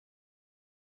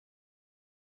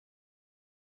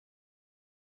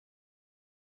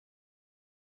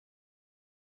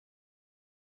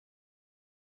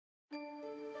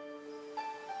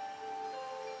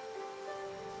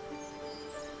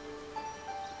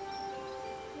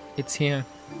It's here.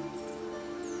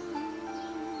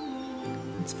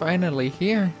 It's finally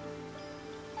here.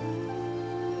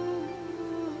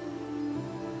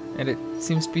 And it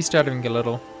seems to be stuttering a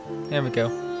little. There we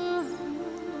go.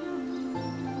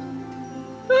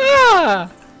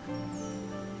 Ah!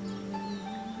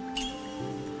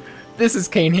 This is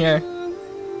Kane here.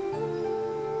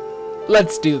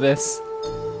 Let's do this.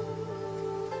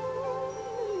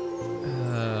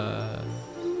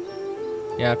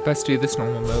 Yeah, best do this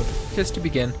normal mode, just to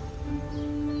begin.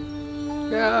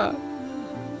 Yeah.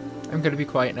 I'm gonna be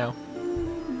quiet now.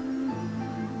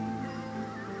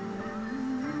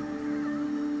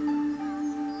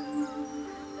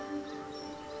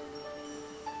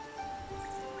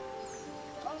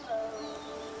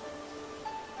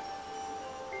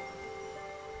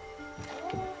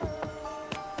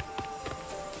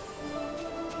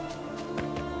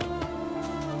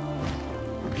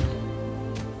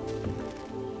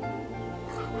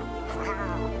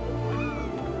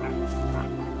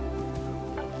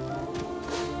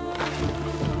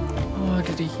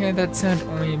 Did you hear that sound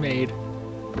Ori made?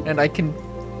 And I can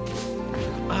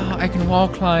wall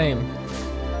climb.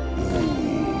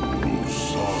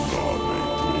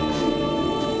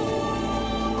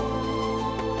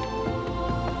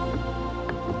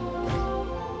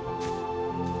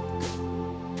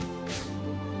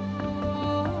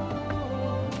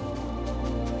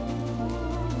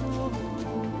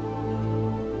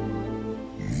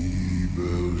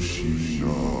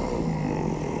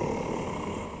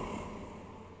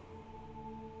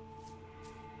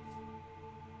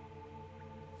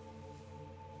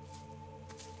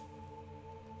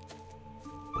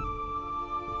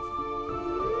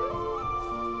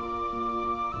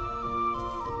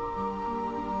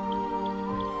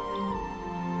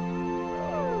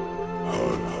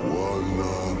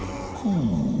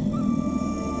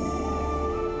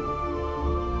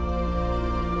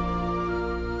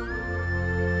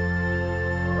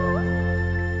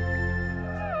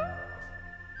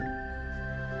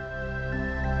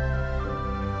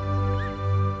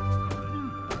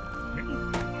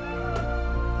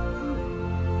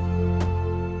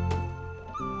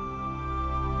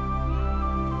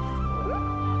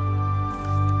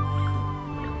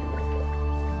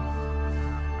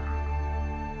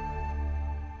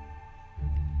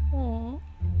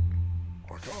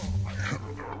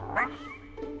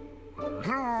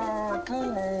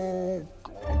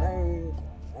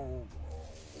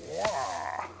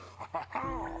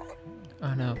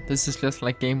 Oh no, this is just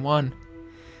like game 1.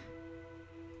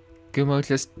 Gumo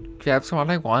just grabs what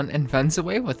I want and runs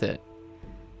away with it.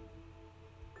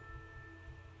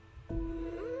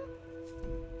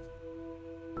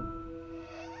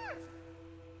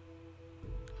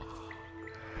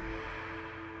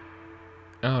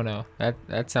 Oh no,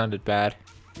 that sounded bad.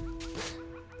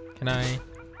 Can I?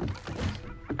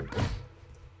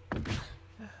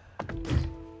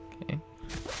 Okay.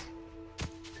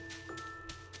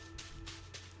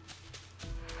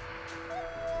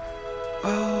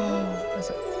 Oh, is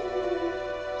it?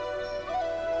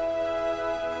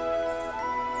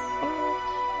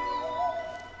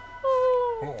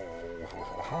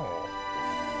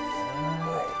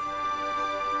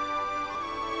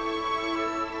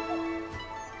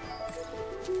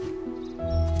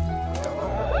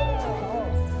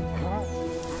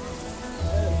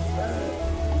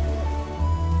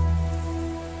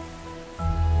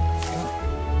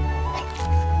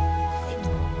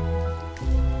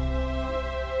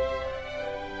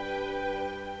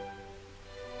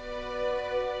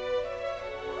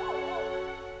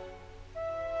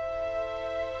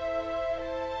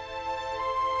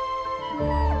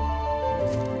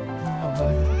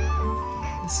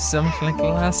 This is something like the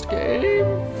last game.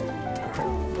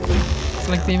 It's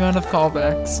like the amount of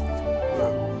callbacks.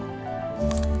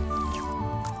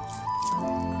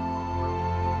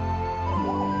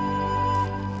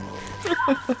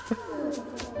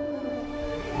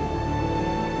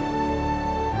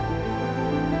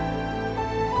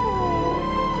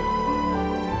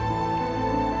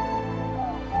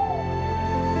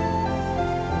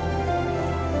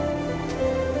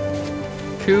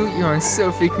 Ku, you are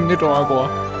so freaking adorable.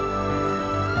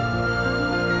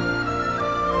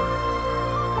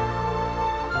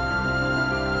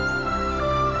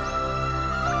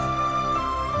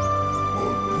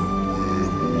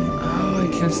 Oh,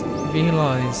 I just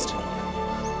realized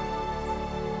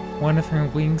one of her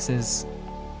wings is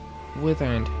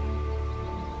withered.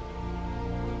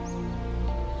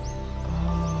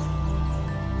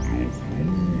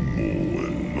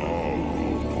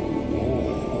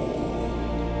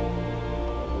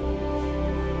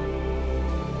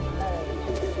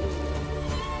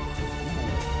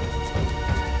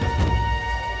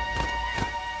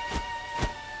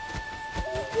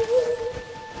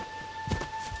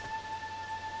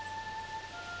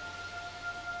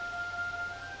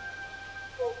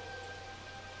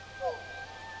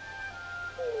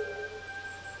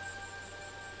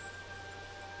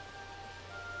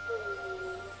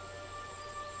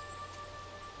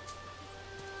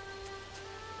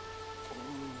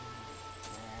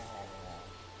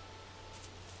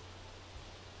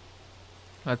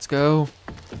 Let's go.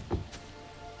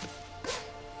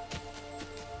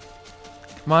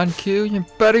 Come on, Q, you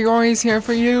better go. He's here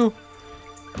for you.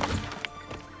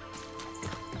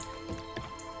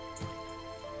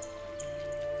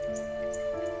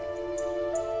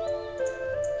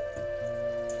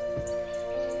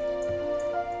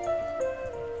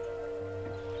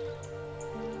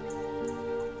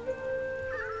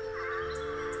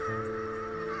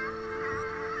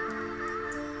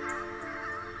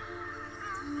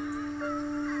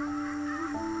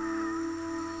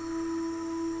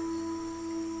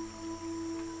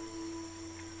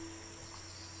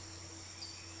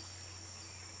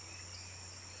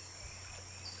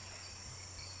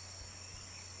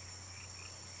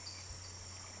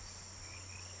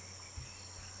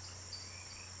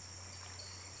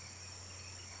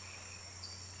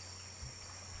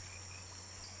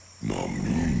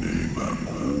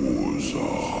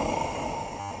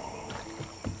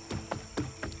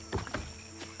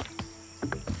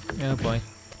 Oh boy.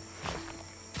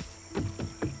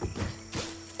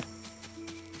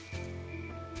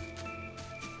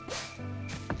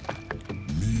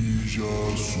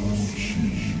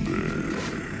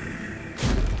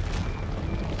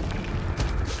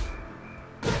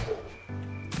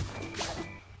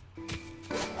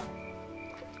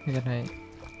 Good night.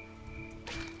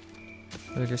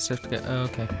 We just have to get. Oh,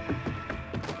 okay.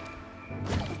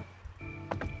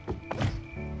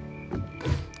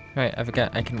 Right, I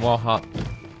forgot I can wall hop.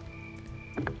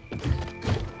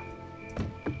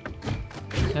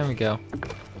 There we go.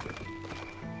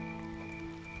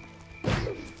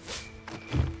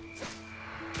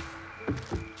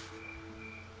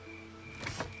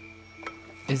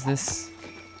 Is this?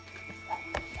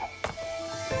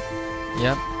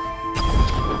 Yep.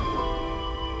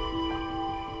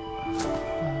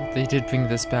 They did bring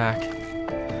this back.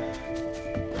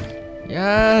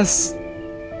 Yes!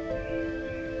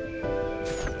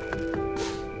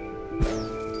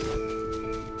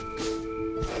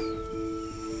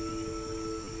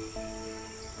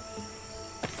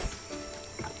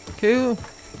 Cool.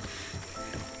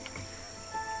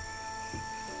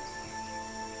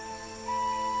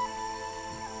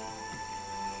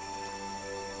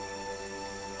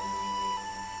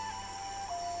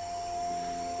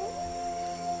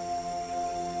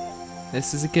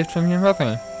 This is a gift from your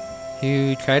mother,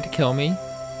 who tried to kill me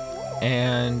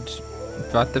and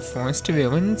brought the forest to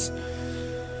ruins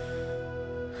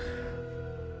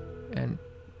and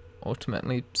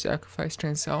ultimately sacrificed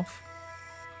herself.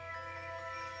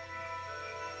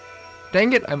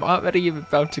 Dang it, I'm already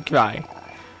about to cry.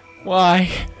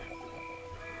 Why?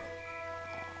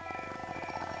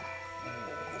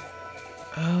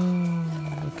 Oh,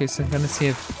 okay, so I'm gonna see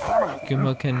if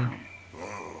Gumo can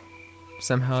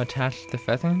somehow attach the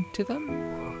feather to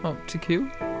them? Oh, to Q?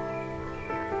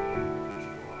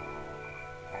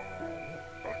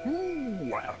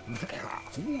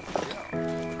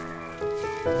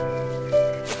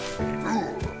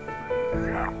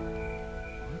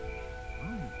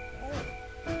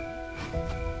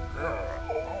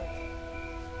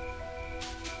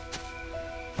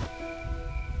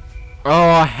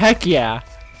 Oh, heck yeah!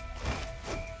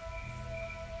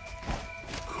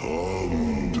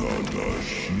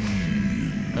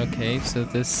 Okay, so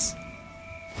this...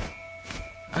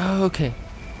 Oh, okay.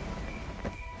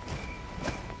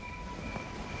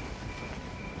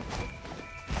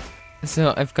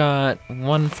 So I've got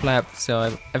one flap,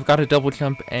 so I've got a double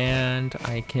jump, and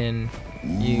I can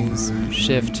use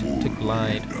shift to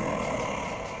glide.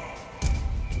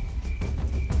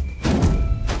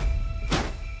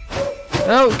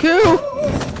 Oh, cool!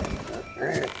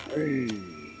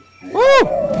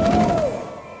 Woo!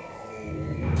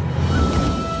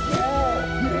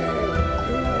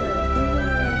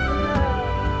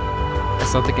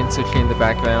 Something in the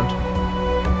background.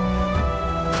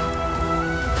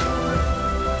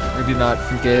 I do not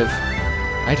forgive.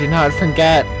 I do not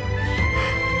forget.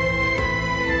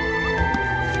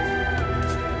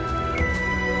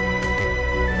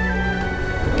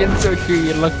 Genso Tree,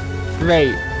 you look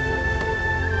great.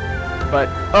 But,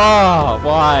 oh,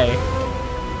 why?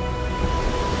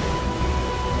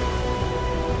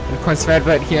 And of course,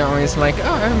 Redbutt here always like,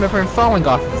 oh, I remember him falling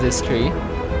off of this tree.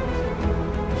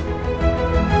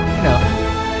 No.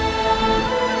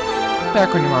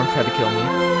 Back when your mom tried to kill me.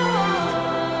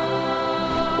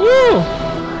 Woo!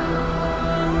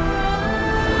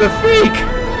 The freak!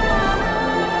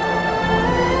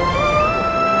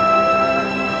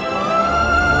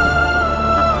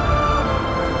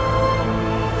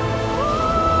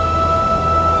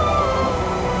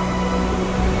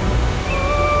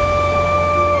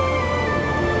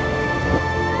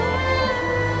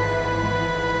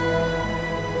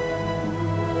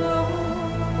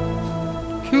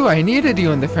 Ooh, I needed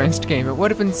you in the first game. It would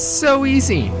have been so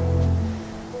easy.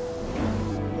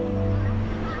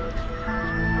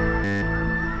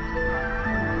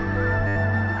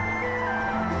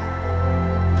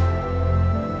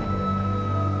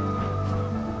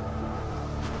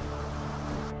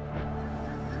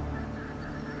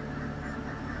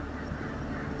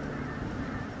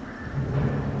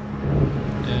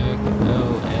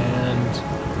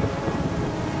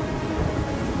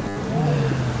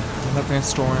 Another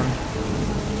storm.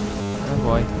 Oh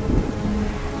boy.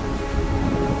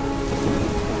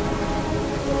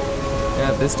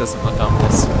 Yeah, this doesn't look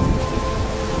ominous. Is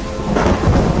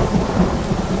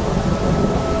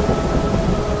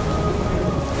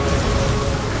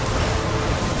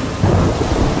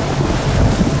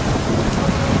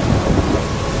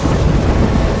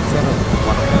that a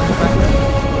watermelon back there?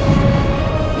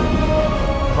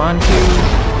 Come on, Q.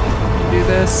 Do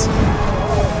this.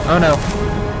 Oh no.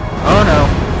 Oh no.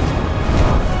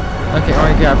 Okay,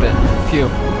 already grabbed it. Phew.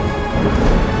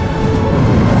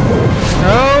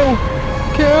 No!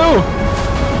 Q!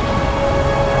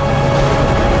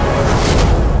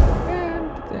 And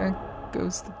there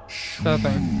goes the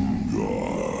thing.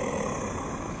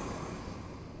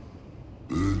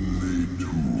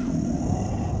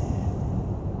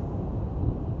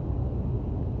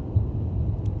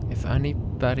 If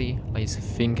anybody lays a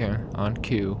finger on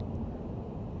Q,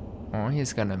 oh,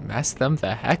 he's gonna mess them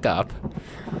the heck up.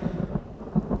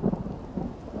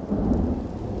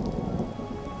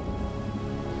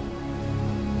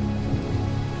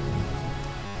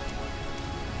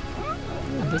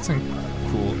 Yeah, that's some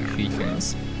cool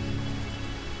creatures.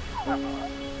 Come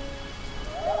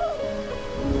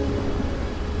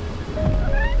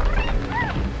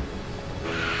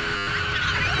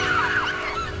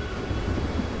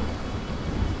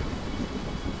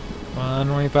on,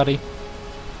 Roy, buddy.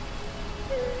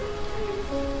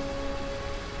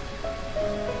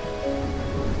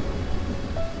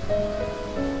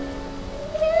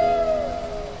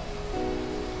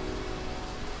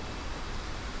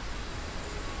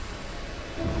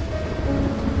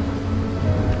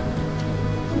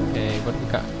 What do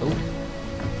we got? Oh.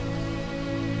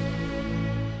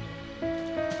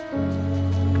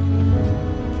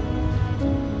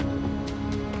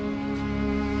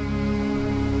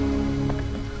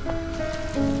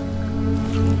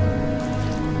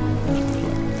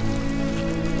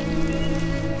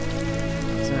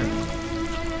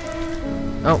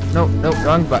 Oh, no, no,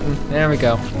 wrong button. There we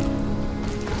go.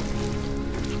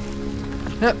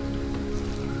 Yep.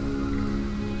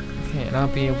 Okay, and I'll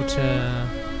be able to...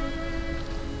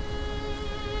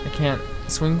 I can't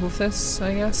swing with this,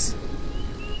 I guess.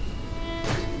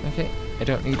 Okay, I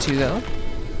don't need to though.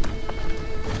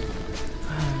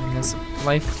 And this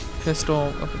life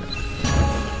pistol over there.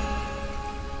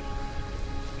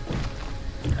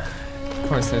 Of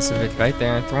course, there's a bit right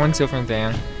there. Thorns over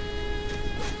there.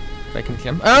 If I can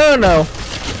kill him. Oh no!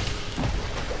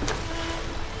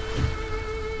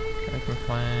 I can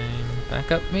climb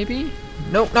back up, maybe?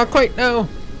 Nope, not quite. No.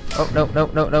 Oh no, no,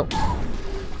 no, no.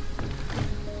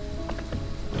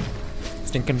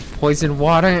 Stinking poison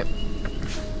water.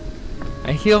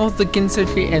 I heal the Ginso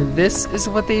tree, and this is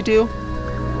what they do.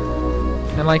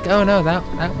 And like, oh no,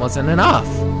 that wasn't enough.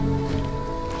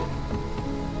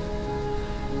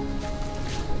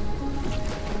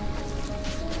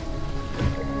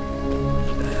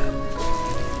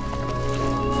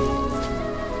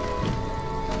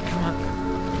 Come on.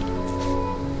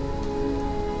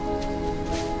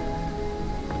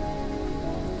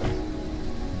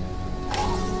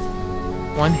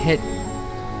 One hit.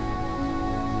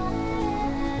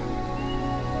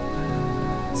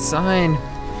 Sign.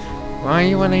 Why are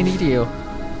you when I need you?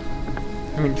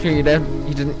 I mean, sure, you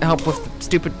didn't help with the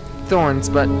stupid thorns,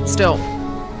 but still.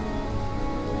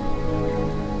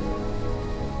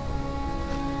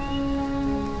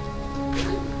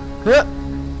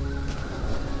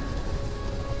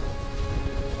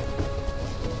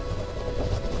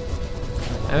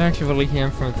 I'm actually really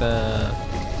here for the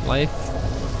life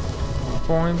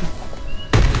form.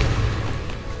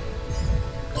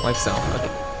 Life cell. Okay.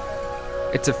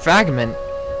 It's a fragment.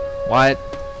 What?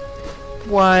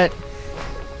 What?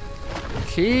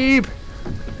 Keep.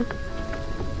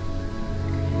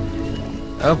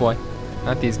 Oh boy.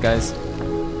 Not these guys.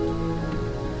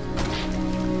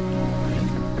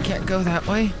 Can't go that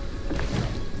way.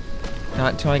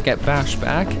 Not until I get Bash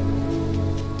back.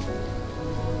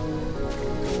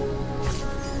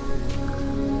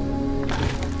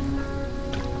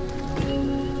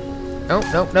 No,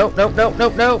 no, no, no, no, no,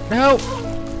 no, no!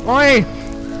 Why?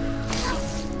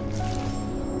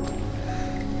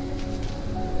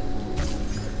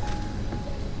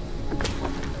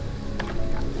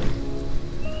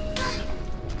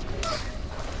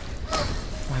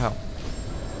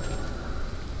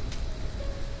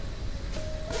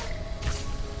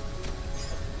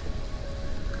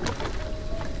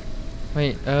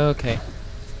 Wait, okay.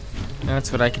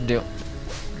 That's what I can do.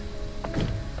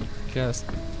 Just,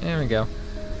 there we go.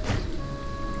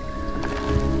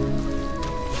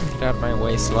 Get out of my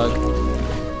way, slug.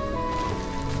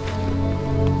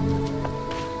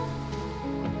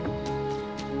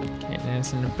 Okay,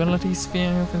 there's an ability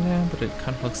sphere over there, but it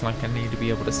kind of looks like I need to be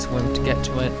able to swim to get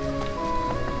to it.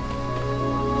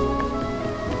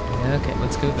 Okay,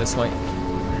 let's go this way.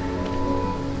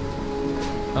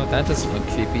 Oh, that doesn't look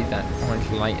creepy, that orange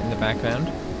light in the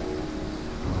background.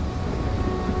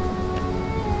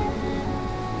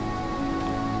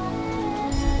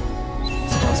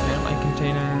 Small spare light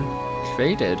container.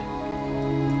 Traded.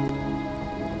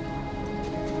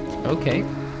 Okay,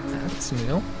 that's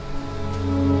new.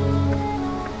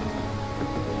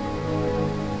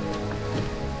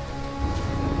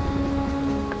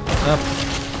 Up.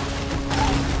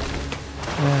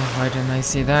 Oh, why didn't I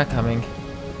see that coming?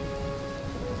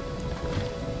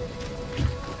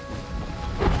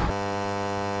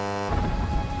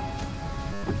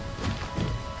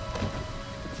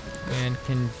 And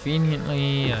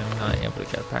conveniently, I'm not able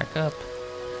to get back up.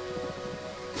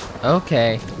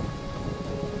 Okay.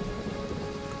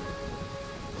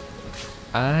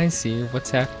 I see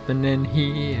what's happening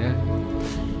here.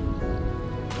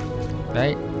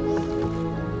 Right?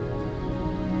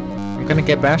 I'm gonna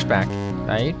get Bash back,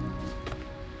 right?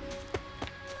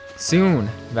 Soon,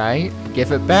 right?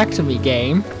 Give it back to me,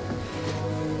 game.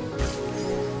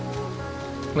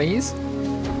 Please?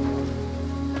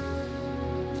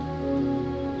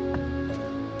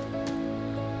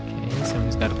 Okay,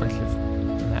 somebody's got a bunch of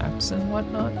maps and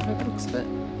whatnot by the looks of it.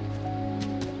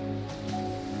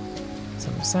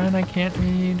 Some sign I can't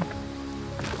read.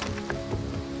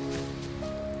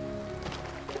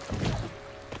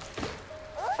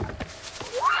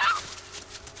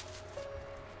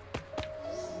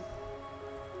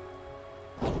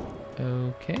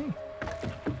 Okay.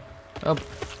 Oh.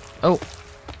 Oh.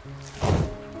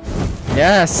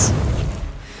 Yes!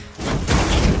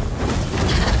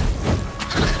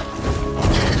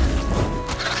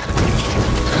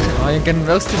 Oh, you're getting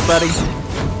roasted, buddy.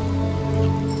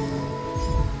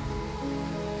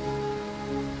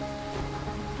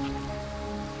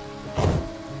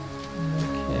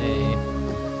 Okay.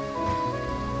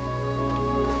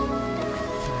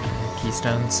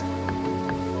 Keystones.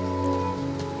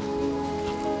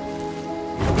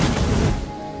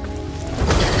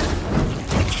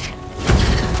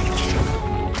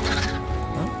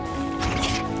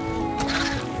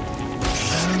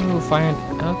 Fire.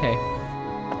 Okay.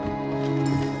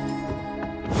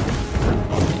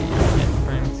 Can't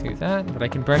burn through that, but I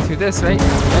can burn through this, right?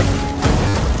 Yep.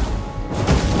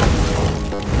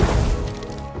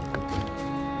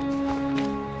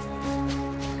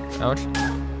 Ouch.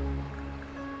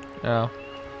 Oh.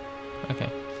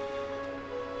 Okay.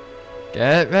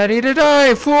 Get ready to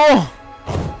die, fool!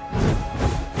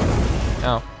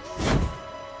 Oh.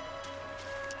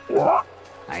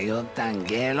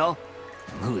 Ayotangelo?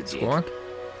 Squawk?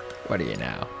 What are you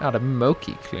now? Not a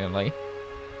Moki, clearly.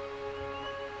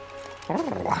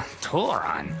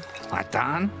 Toran?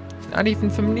 Atan? Not even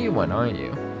from New One, are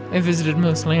you? I visited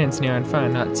most lands near and far,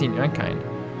 not seen your kind.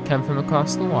 Come from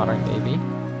across the water, maybe?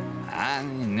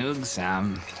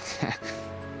 Nugsam.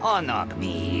 Onog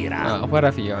mira.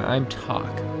 Whatever you are, I'm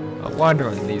Talk. A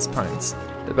wanderer in these parts.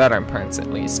 The better parts,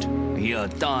 at least.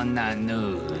 Yotona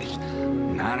nuj.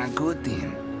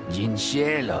 Naragutin.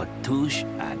 Jinshelo tush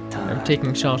atan. I'm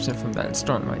taking shelter from that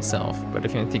storm myself, but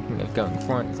if you're thinking of going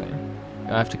forward there,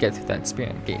 you'll have to get through that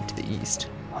spirit gate to the east.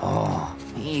 Oh,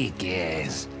 he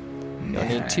guess. You'll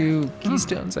need 2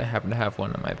 keystones. I happen to have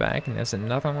one on my back, and there's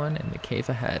another one in the cave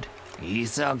ahead.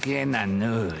 Isoke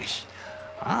nanush.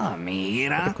 Ah,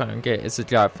 mira. The Crown Gate is a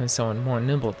job for someone more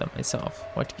nimble than myself.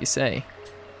 What do you say?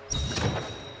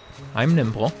 I'm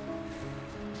nimble.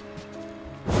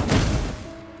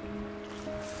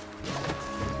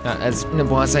 Not as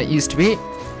nimble as I used to be.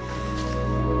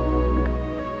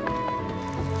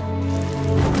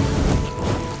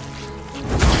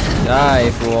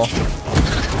 Die, fool.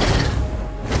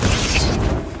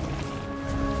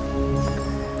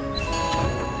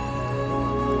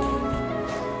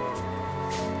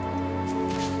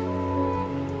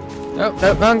 Oh,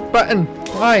 no, wrong button.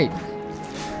 Why?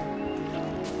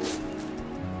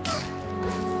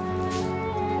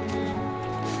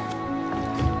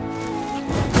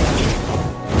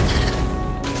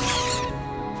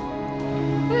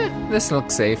 This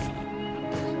looks safe.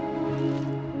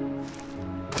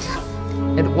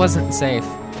 It wasn't safe.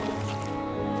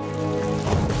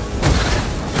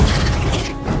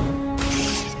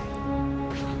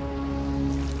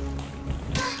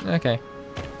 Okay.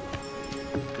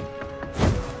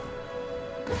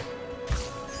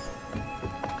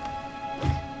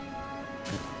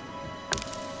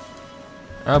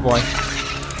 Oh boy.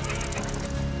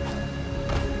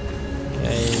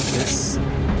 Okay, this.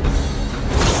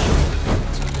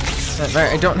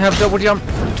 Right, I don't have double jump.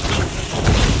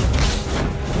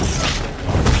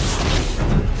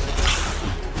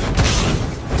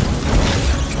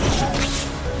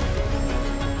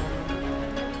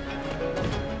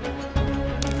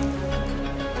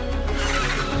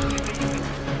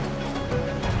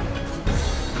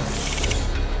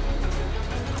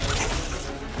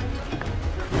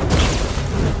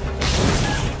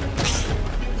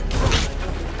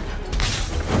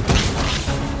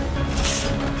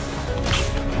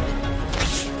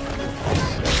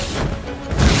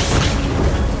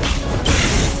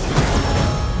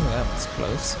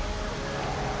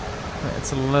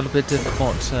 It's a little bit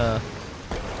difficult to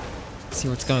see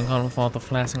what's going on with all the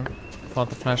flashing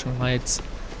lights.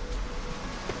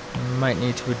 I might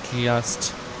need to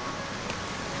adjust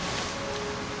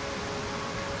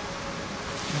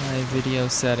my video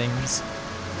settings.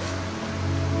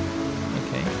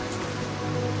 Okay.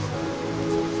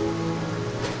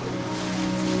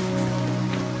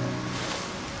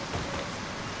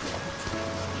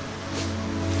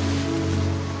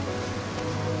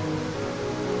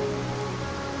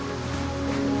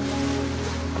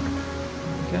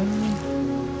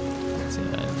 Let's see, I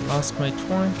lost my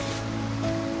torch.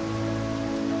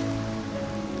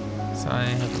 So I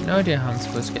have no idea how I'm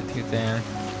supposed to get through there.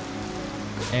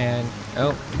 And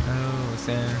oh, it's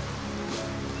there.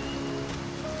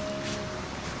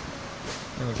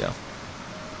 There we go.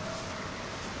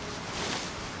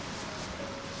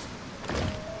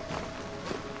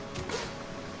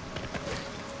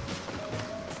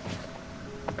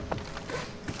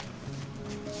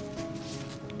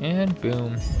 And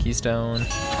boom, keystone.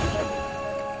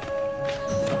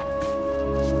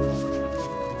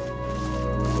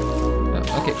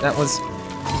 Oh, okay, that was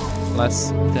less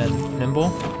than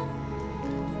nimble.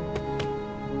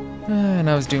 And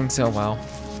I was doing so well.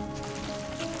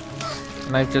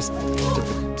 And I just did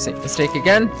the same mistake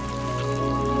again.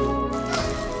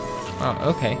 Oh,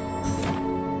 okay.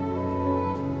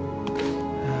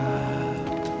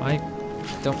 I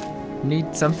don't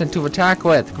need something to attack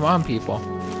with. Come on, people.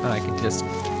 I can just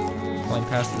climb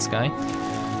past this guy.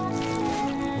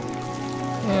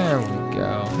 There we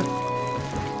go.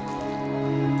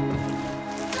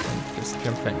 Just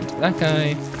jump right into that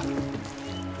guy.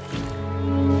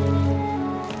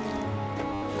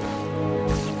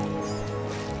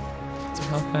 Some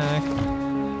health back.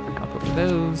 Hop over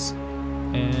those.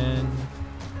 And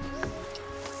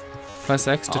plus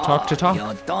X to talk to talk.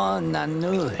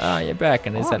 Ah, you're back,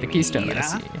 and is that a keystone I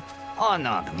see?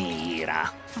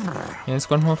 Here's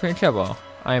one more for your trouble.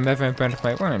 I am ever proud of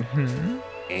my word. I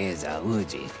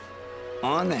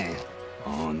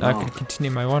can continue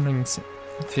my wanderings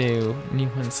through new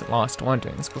ones, lost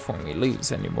wanderings before we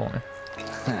lose anymore.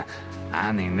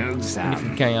 And you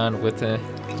can carry on with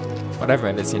whatever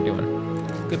it is you're doing.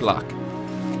 Good luck.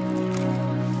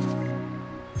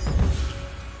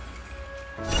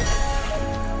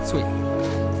 Sweet.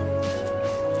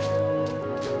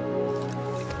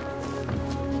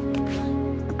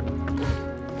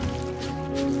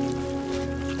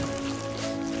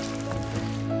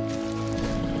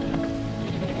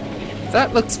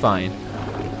 That looks fine.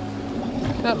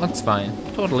 That looks fine.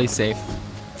 Totally safe.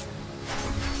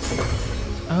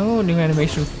 Oh, new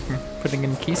animation for putting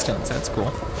in keystones. That's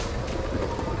cool.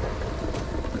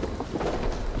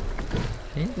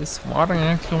 Okay, this water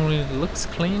actually looks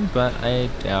clean, but I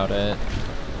doubt it.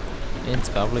 It's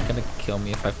probably gonna kill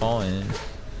me if I fall in.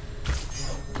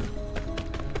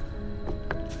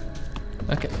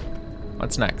 Okay,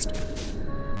 what's next?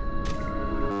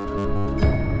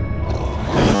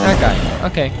 That guy,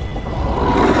 okay.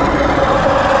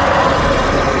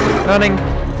 Running.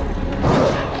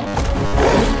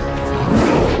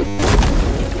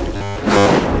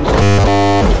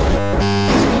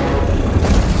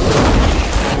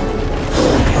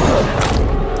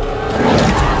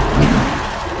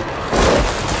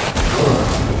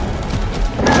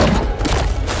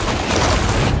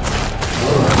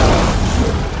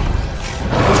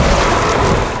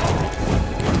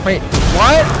 Wait,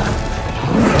 what?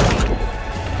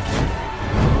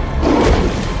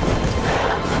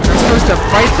 To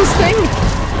fight this thing?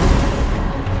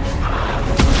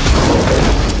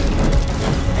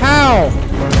 How?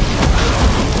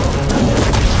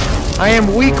 I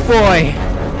am weak, boy.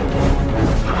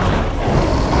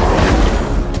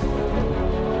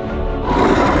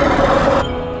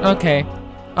 Okay.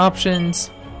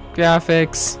 Options,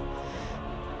 graphics.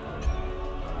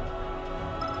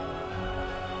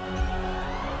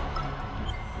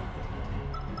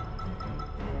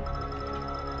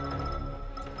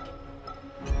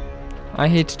 I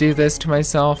hate to do this to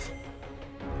myself,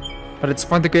 but it's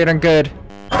for the greater good,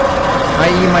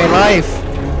 i.e. my life.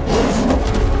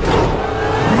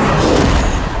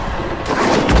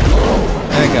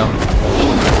 There we go.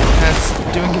 That's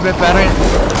doing a bit better.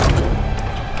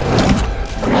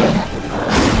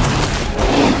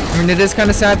 I mean, it is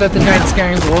kind of sad that the giant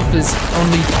scaring wolf is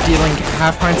only dealing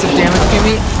half points of damage to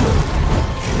me.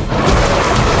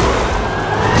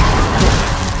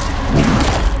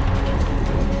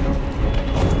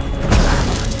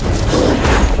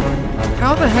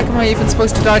 How the heck am I even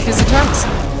supposed to dodge his attacks?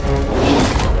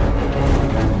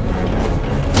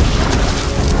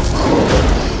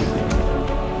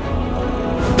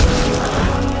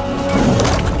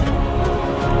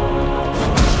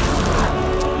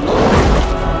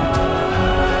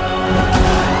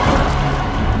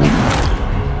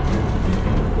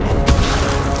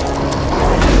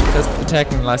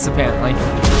 Attacking less, apparently.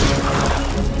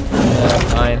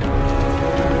 Fine.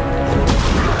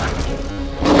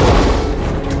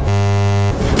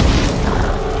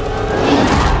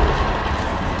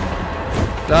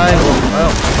 Die.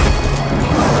 Oh.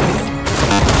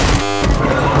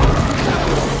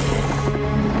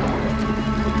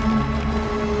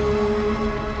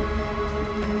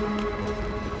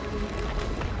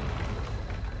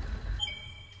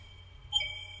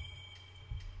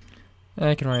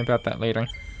 I can worry about that later.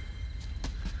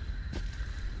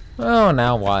 Oh,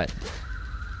 now what?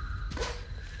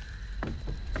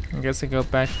 I guess I go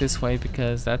back this way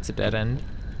because that's a dead end.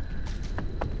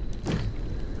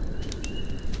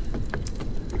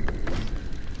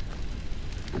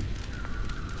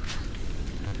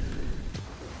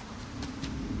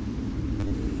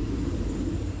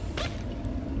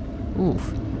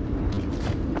 Oof.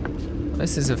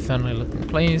 This is a friendly looking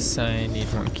place. I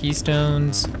need more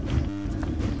keystones.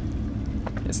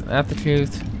 Isn't that the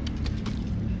truth?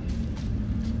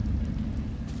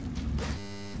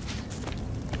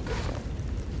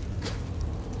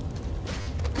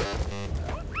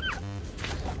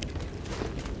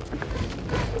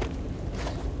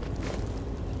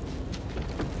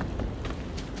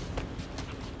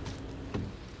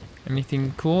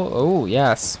 Anything cool? Oh,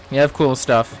 yes. We have cool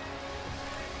stuff.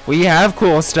 We have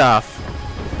cool stuff!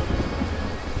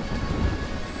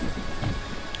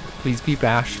 Please be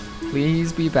Bash.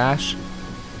 Please be Bash.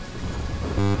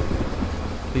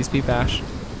 Please be Bash.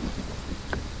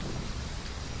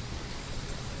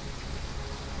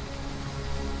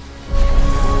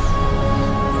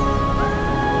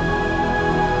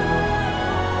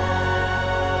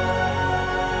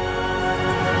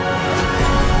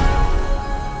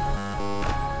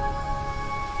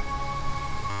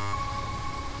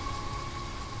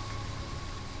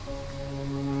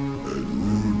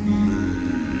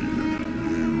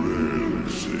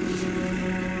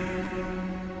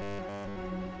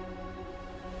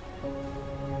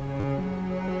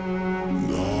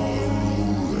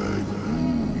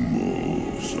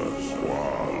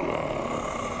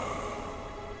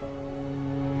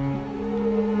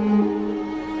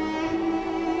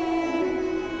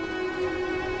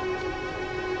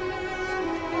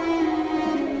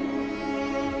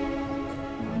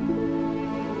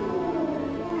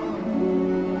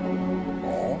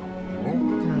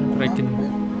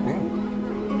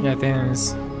 Yeah,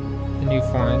 there's the new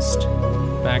forest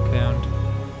background.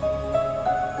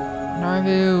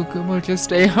 Narvu, Kumo, just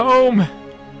stay home!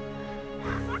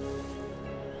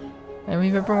 I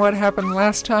remember what happened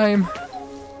last time.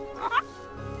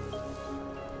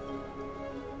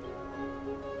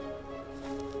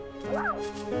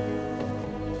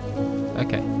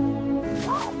 Okay.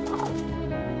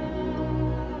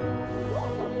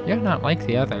 You're not like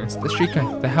the others. The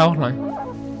Shrieker, the Howler.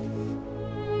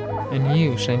 In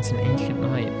you shines an ancient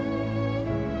light.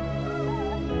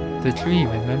 The tree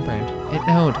remembered. It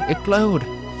knowed. It glowed.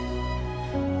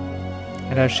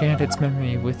 It has shared its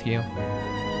memory with you.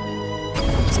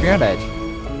 Spirit Edge.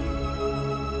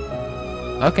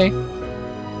 Okay.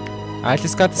 I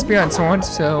just got the Spirit Sword,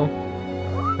 so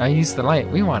now use the light.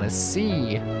 We want to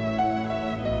see.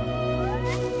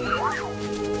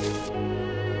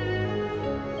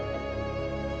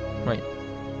 Wait.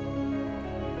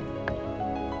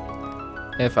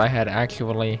 If I had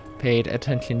actually paid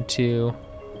attention to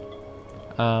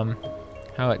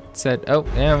how it said, oh,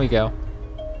 there we go.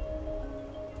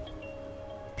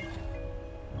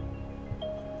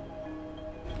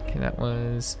 Okay, that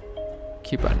was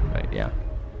Q button, right? Yeah.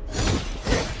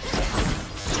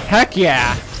 Heck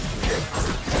yeah!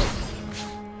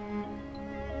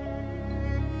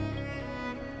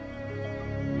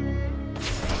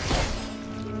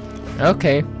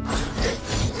 Okay.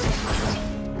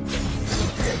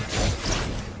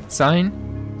 Sign.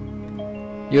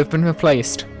 You have been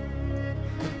replaced.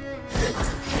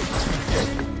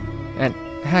 And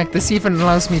heck, this even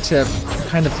allows me to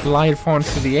kind of glide forward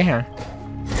through the air.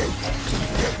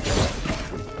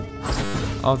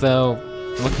 Although,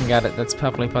 looking at it, that's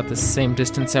probably about the same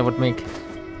distance I would make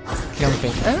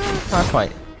jumping. Not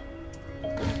quite.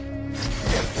 Let's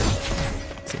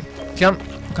see. Jump,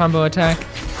 combo attack.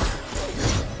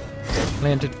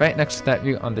 Landed right next to that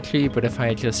root on the tree, but if I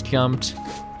had just jumped...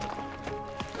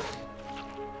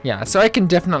 Yeah, so I can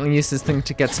definitely use this thing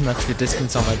to get some extra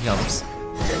distance on my jumps.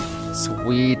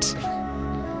 Sweet.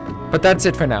 But that's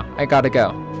it for now. I gotta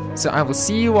go. So I will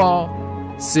see you all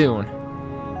soon.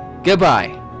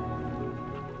 Goodbye.